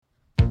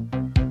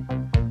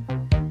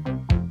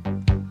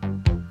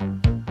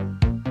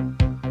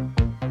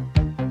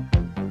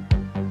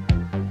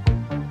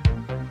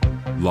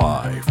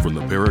Live from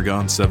the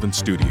Paragon 7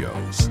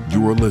 Studios,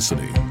 you are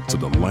listening to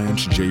the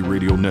Lance J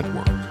Radio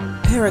Network.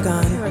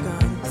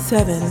 Paragon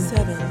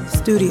 7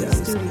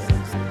 Studios.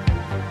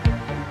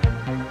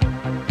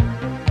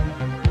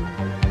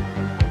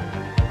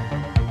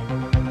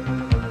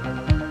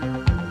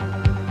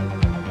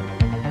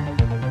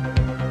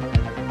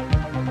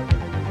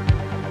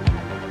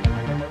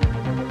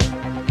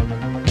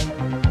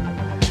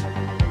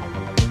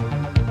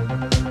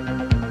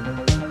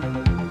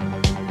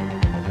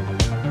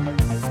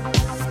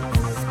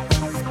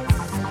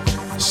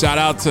 Shout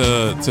out to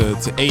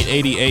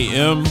 880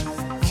 AM,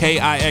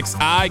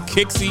 KIXI,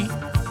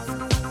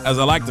 KIXI, as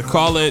I like to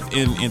call it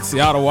in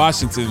Seattle,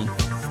 Washington.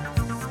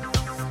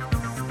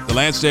 The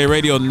Lance J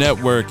Radio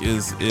Network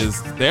is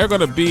they're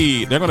gonna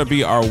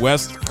be our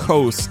West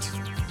Coast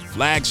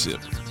flagship.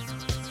 So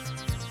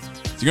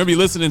you're gonna be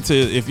listening to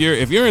if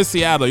you're in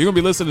Seattle, you're gonna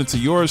be listening to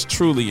yours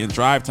truly in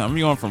drive time. I'm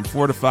going from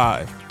 4 to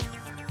 5.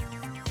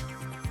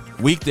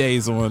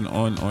 Weekdays on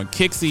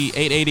KIXI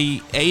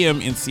 880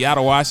 AM in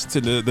Seattle,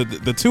 Washington,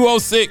 the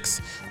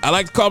 206. I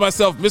like to call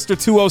myself Mr.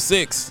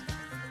 206.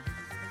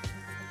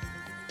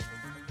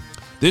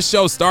 This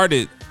show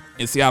started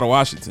in Seattle,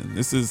 Washington.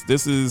 This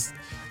is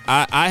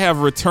I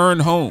have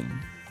returned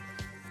home.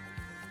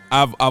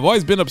 I've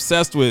always been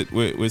obsessed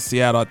with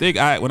Seattle. I think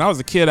when I was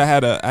a kid I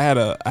had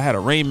a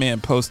Rain Man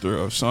poster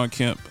of Sean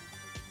Kemp,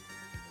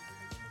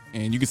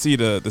 and you can see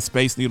the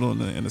Space Needle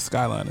in the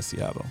skyline of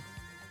Seattle.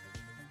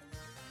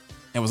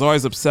 And was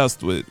always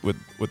obsessed with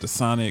the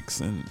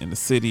Sonics and the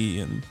city.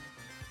 And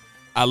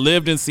I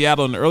lived in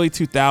Seattle in the early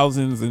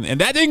 2000s, and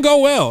that didn't go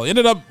well.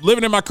 Ended up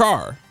living in my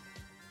car.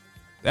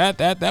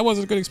 That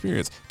wasn't a good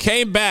experience.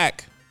 Came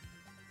back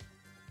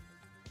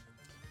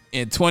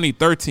in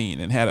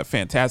 2013 and had a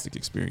fantastic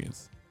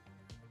experience.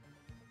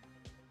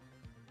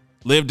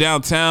 Lived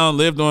downtown,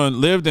 lived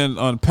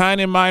on Pine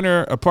and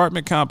Minor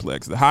apartment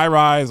complex, the high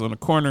rise on the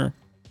corner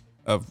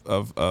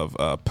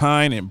of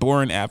Pine and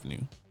Bourne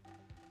Avenue.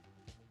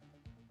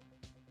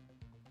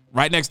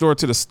 Right next door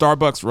to the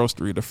Starbucks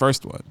Roastery, the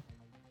first one.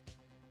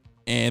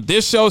 And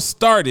this show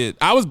started,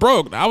 I was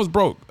broke. I was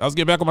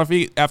getting back on my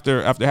feet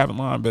after having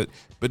lunch,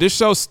 but this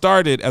show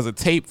started as a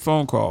tape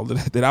phone call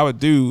that I would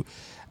do.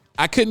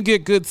 I couldn't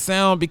get good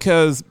sound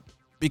because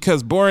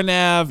Bourne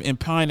Ave and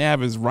Pine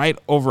Ave is right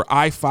over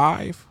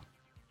I-5.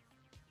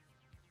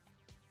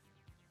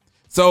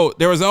 So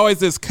there was always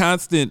this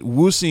constant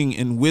whooshing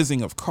and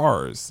whizzing of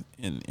cars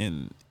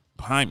in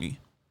behind me.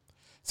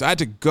 So I had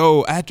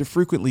to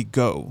frequently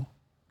go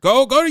to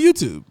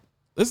YouTube.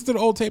 Listen to the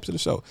old tapes of the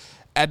show.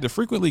 I had to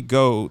frequently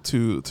go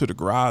to the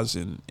garage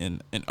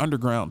and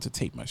underground to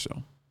tape my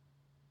show,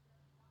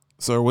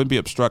 so it wouldn't be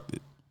obstructed.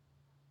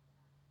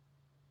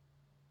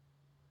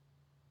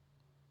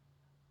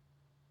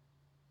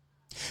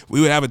 We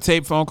would have a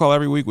tape phone call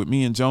every week with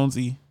me and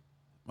Jonesy,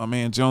 my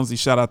man Jonesy.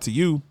 Shout out to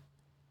you.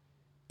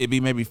 It'd be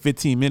maybe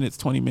 15 minutes,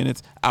 20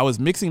 minutes. I was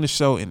mixing the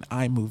show in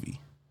iMovie,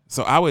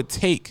 so I would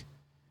take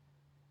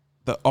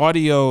the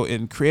audio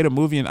and create a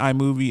movie in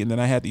iMovie, and then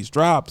I had these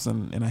drops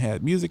and I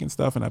had music and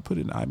stuff, and I put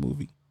it in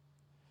iMovie.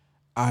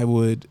 I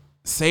would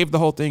save the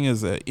whole thing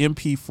as a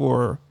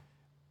MP4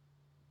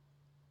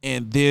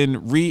 and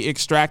then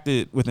re-extract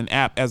it with an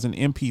app as an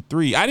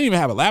MP3. I didn't even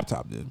have a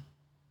laptop then.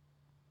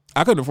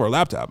 I couldn't afford a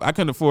laptop. I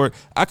couldn't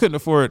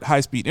afford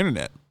high-speed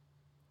internet.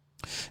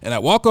 And I'd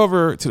walk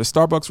over to the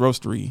Starbucks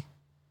Roastery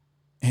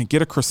and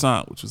get a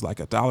croissant, which was like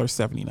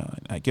 $1.79.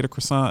 I'd get a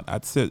croissant.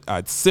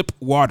 I'd sip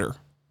water.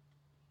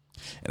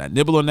 And I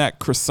nibble on that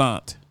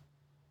croissant,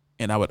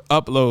 and I would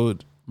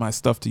upload my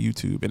stuff to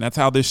YouTube. And that's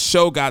how this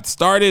show got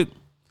started.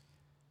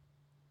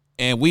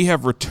 And we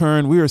have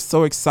returned. We are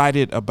so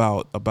excited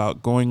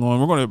about going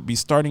on. We're going to be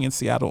starting in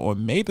Seattle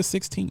on May the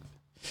 16th.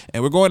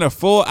 And we're going a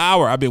full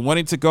hour. I've been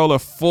wanting to go a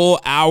full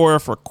hour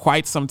for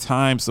quite some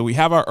time. So we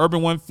have our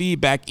Urban One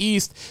feed back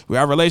east. We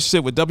have a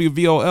relationship with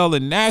WVOL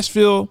in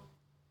Nashville.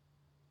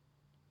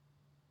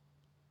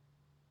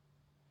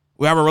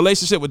 We have a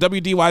relationship with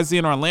WDYZ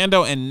in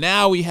Orlando, and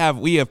now we have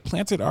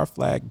planted our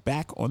flag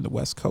back on the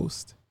West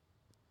Coast.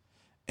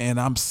 And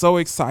I'm so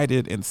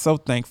excited and so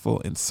thankful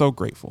and so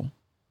grateful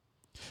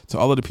to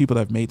all of the people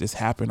that have made this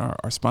happen.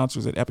 Our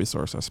sponsors at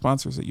Episource, our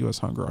sponsors at US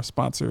Hunger, our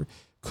sponsor,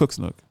 Cook's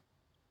Nook.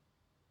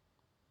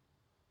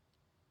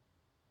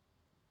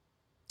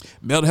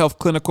 Mental Health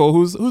Clinical,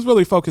 who's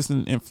really focused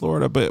in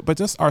Florida, but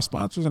just our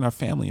sponsors and our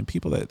family and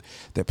people that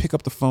pick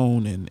up the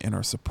phone and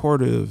are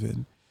supportive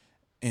and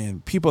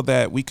people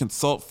that we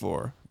consult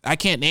for. I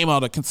can't name all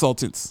the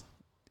consultants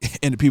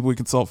and the people we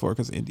consult for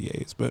because of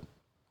NDAs, but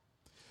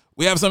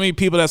we have so many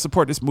people that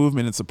support this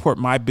movement and support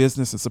my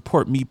business and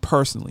support me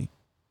personally.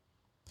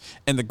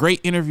 And the great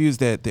interviews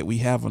that we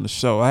have on the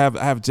show. I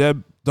have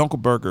Jeb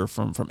Dunkelberger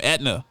from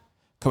Aetna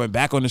coming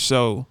back on the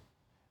show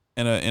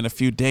in a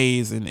few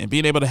days, and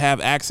being able to have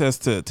access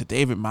to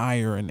David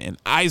Meyer and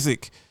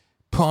Isaac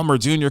Palmer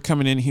Jr.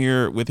 coming in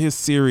here with his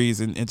series,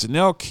 and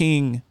Janelle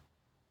King.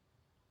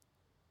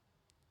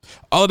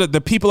 All of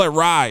the people at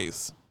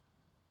Rise.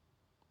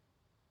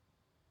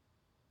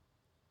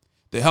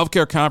 the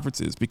healthcare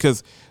conferences,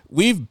 because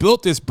we've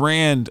built this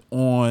brand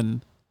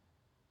on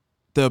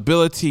the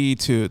ability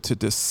to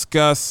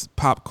discuss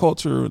pop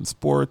culture and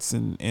sports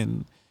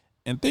and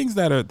things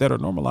that are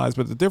normalized.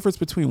 But the difference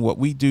between what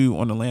we do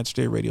on the Lance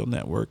J Radio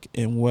Network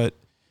and what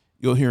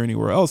you'll hear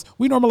anywhere else,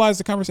 we normalize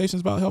the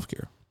conversations about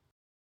healthcare.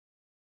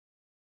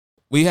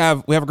 We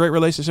have a great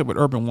relationship with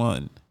Urban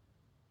One.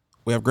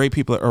 We have great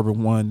people at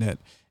Urban One that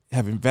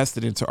have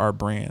invested into our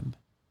brand.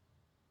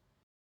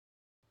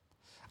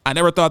 I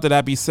never thought that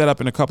I'd be set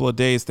up in a couple of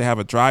days to have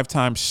a drive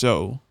time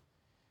show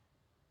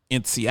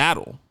in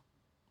Seattle.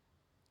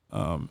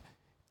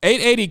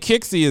 880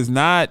 KIXI is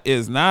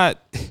not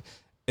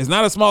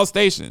a small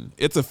station.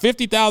 It's a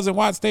 50,000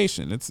 watt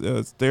station.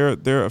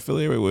 They're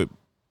affiliated with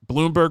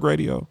Bloomberg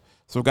Radio,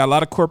 so we've got a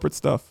lot of corporate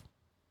stuff.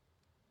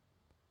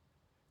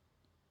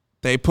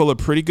 They pull a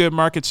pretty good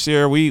market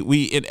share.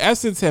 We in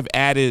essence have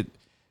added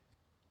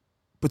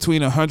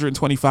between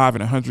 125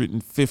 and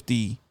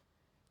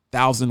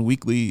 150,000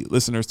 weekly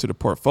listeners to the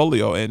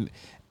portfolio,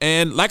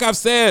 and like I've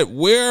said,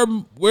 we're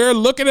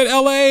looking at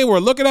LA, we're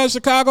looking at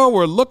Chicago,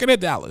 we're looking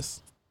at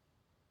Dallas.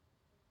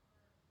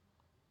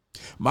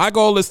 My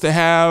goal is to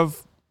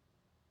have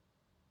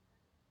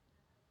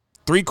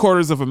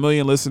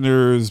 750,000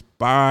 listeners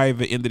by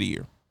the end of the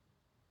year.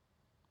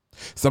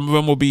 Some of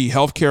them will be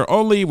healthcare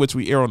only, which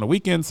we air on the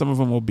weekend. Some of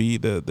them will be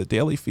the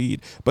daily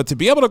feed. But to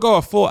be able to go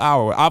a full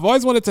hour, I've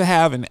always wanted to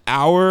have an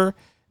hour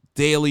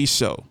daily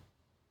show.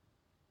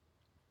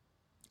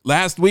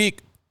 Last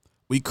week,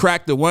 we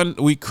cracked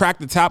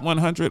the top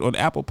 100 on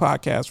Apple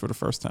Podcasts for the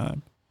first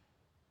time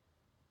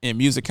in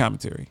music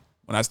commentary.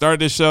 When I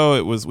started this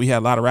show, we had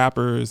a lot of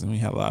rappers and we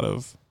had a lot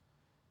of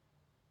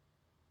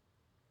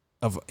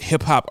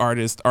hip hop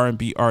artists,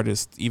 R&B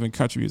artists, even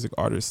country music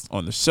artists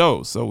on the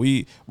show. So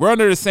we're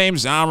under the same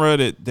genre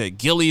that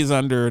Gilly's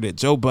under, that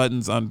Joe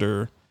Budden's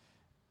under,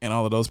 and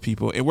all of those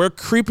people. And we're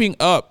creeping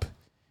up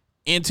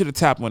into the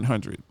top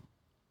 100.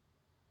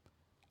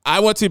 I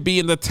want to be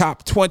in the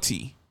top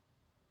 20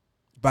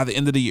 by the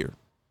end of the year.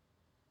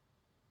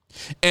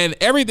 And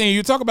everything,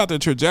 you talk about the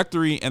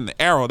trajectory and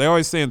the arrow. They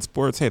always say in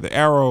sports, hey, the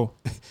arrow,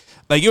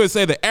 like you would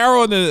say, the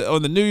arrow on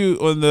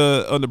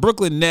the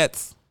Brooklyn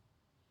Nets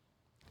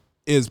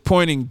is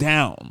pointing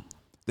down.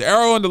 The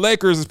arrow on the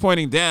Lakers is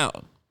pointing down.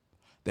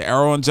 The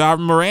arrow on Ja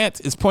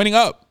Morant is pointing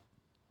up.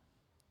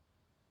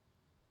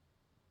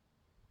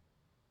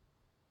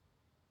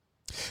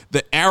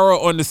 The arrow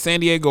on the San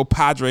Diego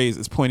Padres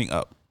is pointing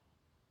up.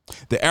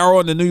 The arrow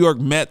on the New York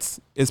Mets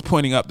is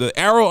pointing up. The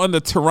arrow on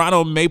the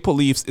Toronto Maple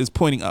Leafs is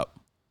pointing up.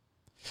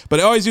 But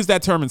I always use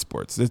that term in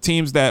sports. The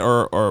teams that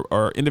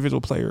are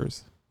individual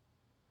players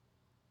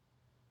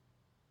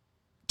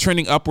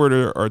trending upward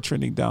or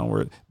trending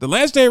downward. The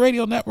Lance J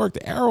Radio Network,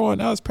 the arrow on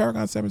us,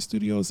 Paragon 7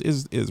 Studios,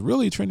 is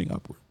really trending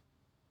upward.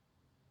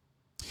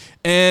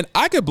 And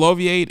I could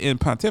bloviate and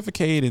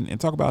pontificate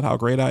and talk about how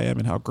great I am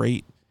and how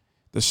great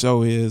the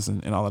show is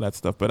and all of that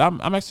stuff. But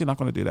I'm actually not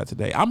going to do that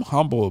today. I'm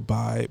humbled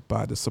by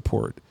the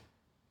support.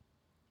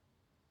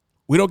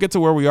 We don't get to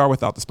where we are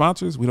without the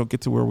sponsors. We don't get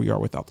to where we are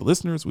without the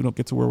listeners. We don't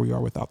get to where we are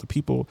without the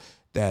people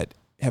that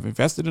have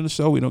invested in the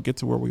show. We don't get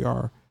to where we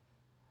are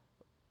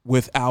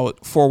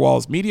without Four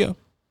Walls Media.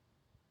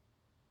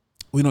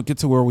 We don't get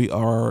to where we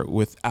are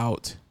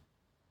without,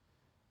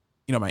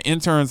 my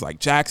interns like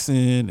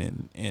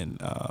Jackson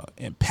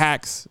and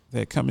Pax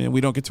that come in.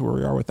 We don't get to where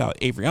we are without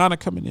Avriana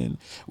coming in.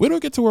 We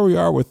don't get to where we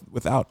are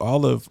without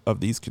all of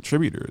these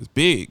contributors.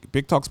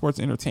 Big Talk Sports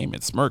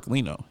Entertainment, Smirk,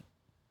 Lino,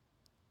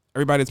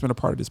 everybody that's been a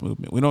part of this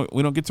movement. We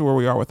don't get to where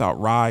we are without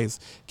Rise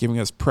giving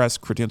us press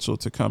credential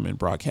to come and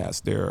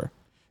broadcast their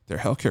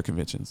healthcare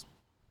conventions.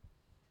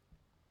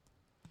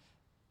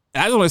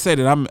 And I just want to say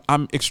that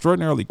I'm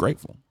extraordinarily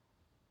grateful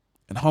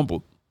and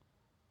humbled.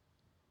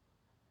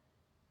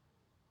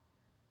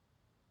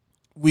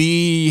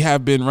 We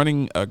have been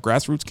running a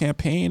grassroots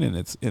campaign and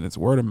it's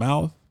word of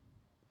mouth.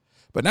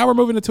 But now we're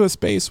moving into a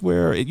space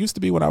where it used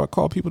to be when I would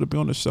call people to be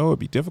on the show, it'd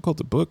be difficult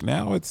to book.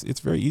 Now it's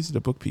very easy to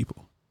book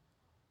people.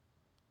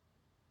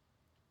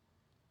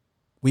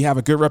 We have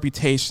a good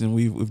reputation.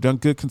 We've done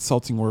good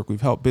consulting work.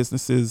 We've helped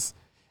businesses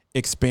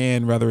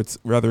expand, whether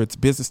it's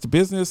business to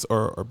business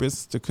or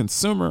business to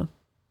consumer.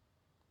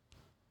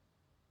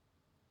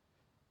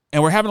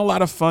 And we're having a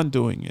lot of fun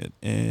doing it.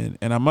 And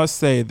I must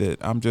say that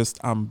I'm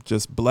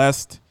just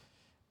blessed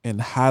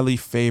and highly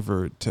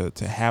favored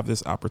to have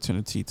this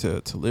opportunity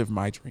to live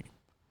my dream.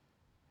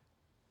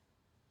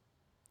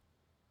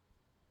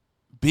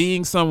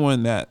 Being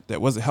someone that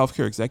was a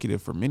healthcare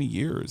executive for many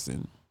years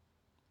and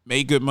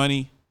made good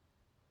money,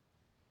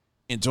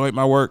 enjoyed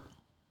my work,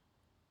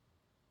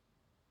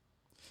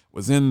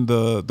 was in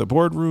the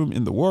boardroom,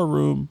 in the war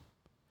room,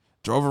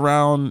 drove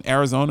around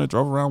Arizona,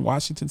 drove around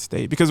Washington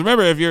State. Because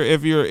remember, if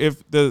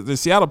the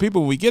Seattle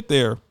people, when we get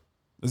there,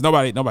 there's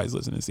nobody's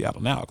listening in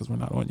Seattle now because we're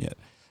not on yet.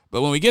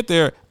 But when we get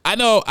there, I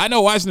know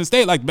Washington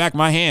State like the back of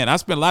my hand. I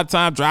spent a lot of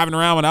time driving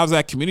around when I was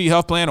at Community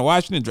Health Plan in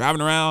Washington,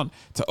 driving around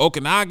to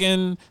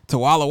Okanagan, to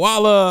Walla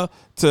Walla,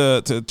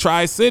 to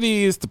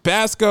Tri-Cities, to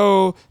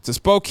Pasco, to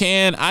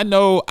Spokane. I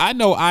know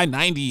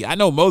I-90. I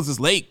know Moses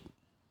Lake.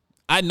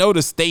 I know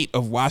the state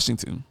of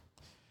Washington.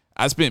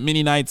 I spent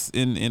many nights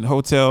in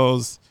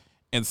hotels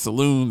and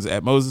saloons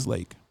at Moses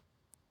Lake.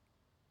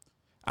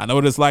 I know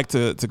what it's like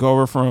to go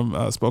over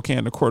from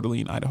Spokane to Coeur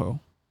d'Alene, Idaho,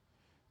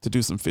 to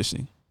do some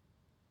fishing.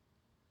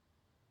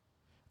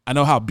 I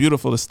know how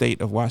beautiful the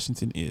state of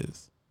Washington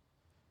is.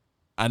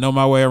 I know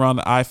my way around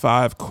the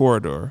I-5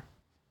 corridor,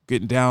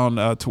 getting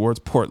down towards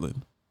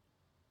Portland.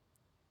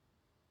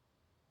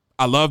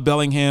 I love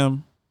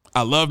Bellingham.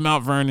 I love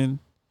Mount Vernon.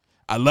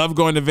 I love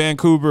going to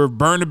Vancouver,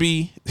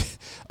 Burnaby,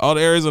 all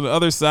the areas on the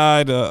other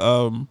side,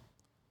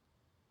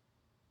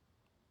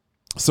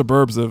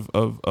 suburbs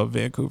of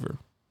Vancouver.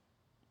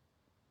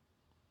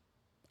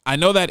 I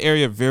know that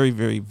area very,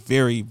 very,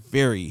 very,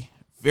 very,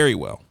 very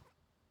well.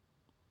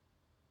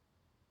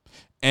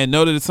 And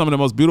know that it's some of the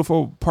most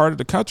beautiful part of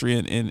the country.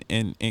 And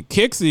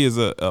KIXI is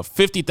a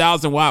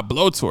 50,000 watt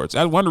blowtorch.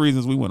 That's one of the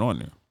reasons we went on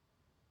there.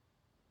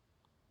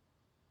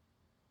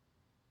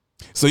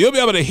 So you'll be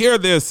able to hear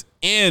this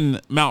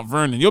in Mount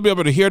Vernon. You'll be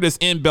able to hear this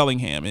in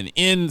Bellingham and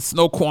in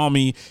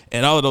Snoqualmie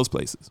and all of those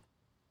places.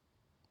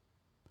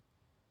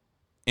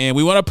 And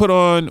we want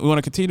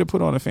to continue to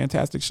put on a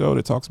fantastic show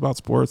that talks about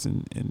sports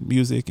and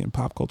music and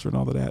pop culture and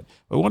all of that.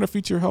 But we want to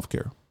feature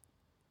healthcare.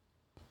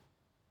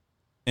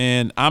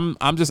 And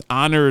I'm just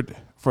honored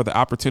for the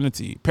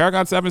opportunity.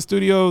 Paragon 7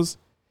 Studios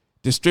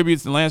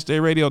distributes the Lance J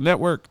Radio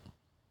Network.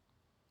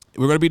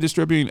 We're going to be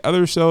distributing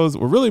other shows.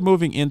 We're really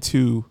moving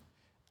into,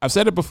 I've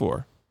said it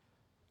before,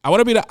 I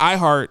want to be the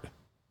iHeart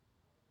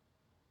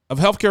of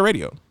healthcare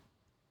radio.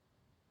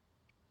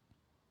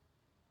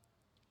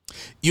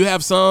 You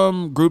have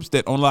some groups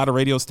that own a lot of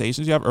radio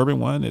stations. You have Urban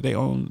One, that they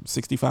own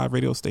 65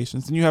 radio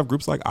stations. And you have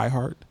groups like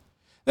iHeart.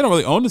 They don't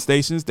really own the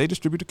stations. They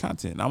distribute the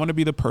content. And I want to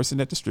be the person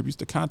that distributes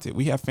the content.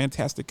 We have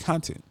fantastic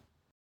content.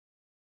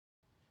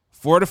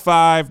 4 to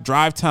 5,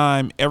 drive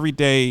time, every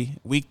day,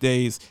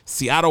 weekdays,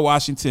 Seattle,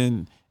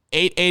 Washington,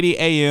 8:80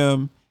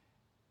 a.m.,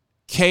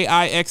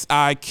 KIXI,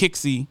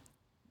 KIXI.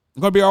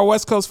 It's going to be our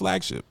West Coast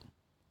flagship.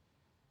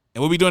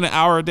 And we'll be doing an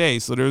hour a day.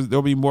 So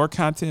there'll be more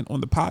content on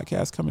the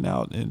podcast coming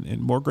out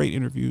and more great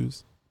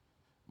interviews.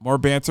 More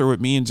banter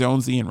with me and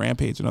Jonesy and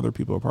Rampage and other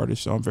people who are part of the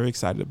show. I'm very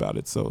excited about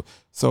it. So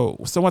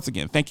once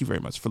again, thank you very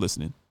much for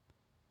listening.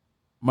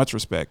 Much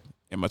respect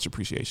and much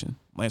appreciation.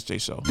 Lance J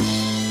Show.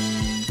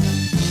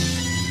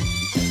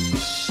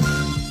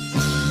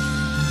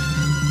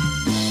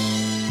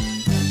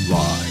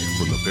 Live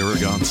from the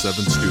Paragon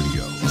 7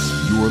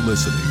 Studios, you are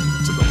listening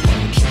to the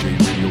Lance J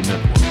Radio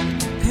Network.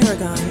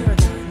 Paragon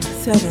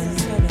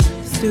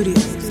 7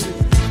 Studios.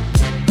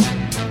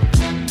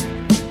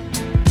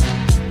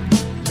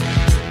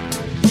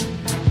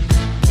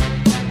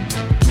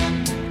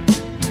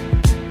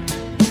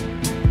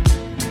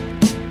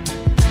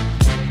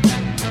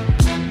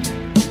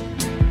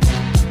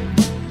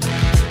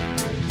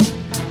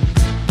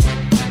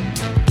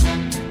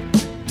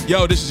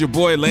 Yo, this is your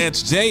boy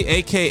Lance J,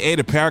 a.k.a.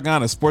 the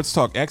Paragon of Sports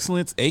Talk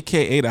Excellence,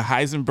 a.k.a. the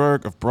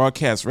Heisenberg of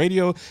Broadcast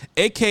Radio,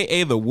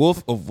 a.k.a. the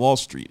Wolf of Wall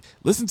Street.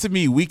 Listen to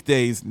me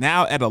weekdays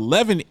now at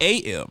 11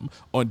 a.m.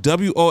 on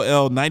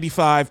WOL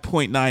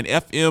 95.9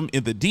 FM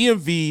in the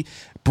DMV,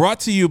 brought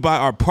to you by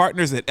our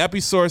partners at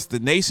Episource, the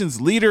nation's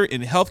leader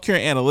in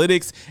healthcare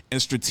analytics and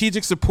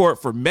strategic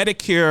support for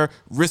Medicare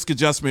risk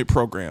adjustment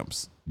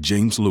programs.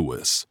 James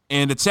Lewis.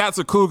 And the chats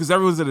are cool because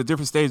everyone's at a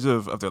different stage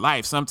of their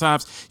life.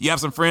 Sometimes you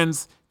have some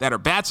friends that are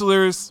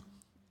bachelors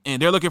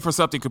and they're looking for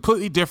something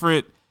completely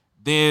different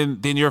than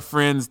your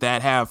friends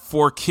that have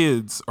 4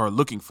 kids are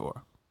looking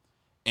for.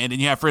 And then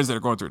you have friends that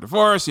are going through a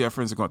divorce. You have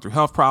friends that are going through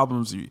health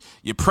problems.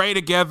 You pray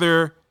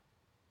together.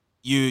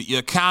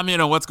 You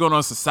comment on what's going on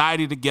in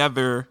society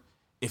together.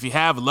 If you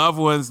have loved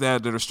ones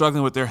that are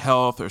struggling with their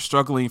health or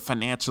struggling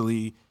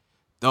financially,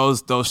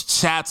 those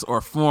chats or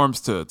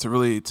forums to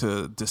really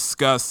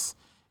discuss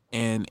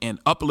and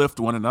uplift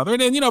one another.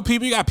 And then, you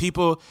got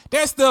people,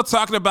 they're still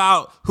talking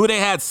about who they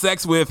had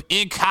sex with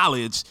in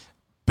college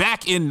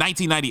back in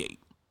 1998.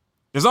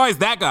 There's always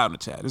that guy on the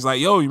chat. It's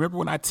like, yo, you remember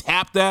when I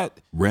tapped that?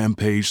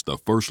 Rampage, the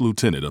first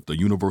lieutenant of the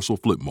Universal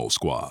Flipmo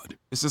Squad.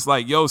 It's just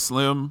like, yo,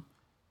 Slim,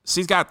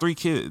 she's got 3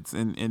 kids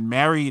and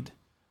married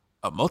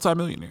a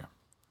multimillionaire.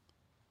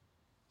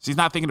 She's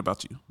not thinking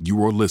about you.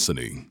 You are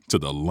listening to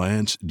the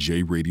Lance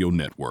J Radio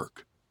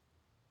Network.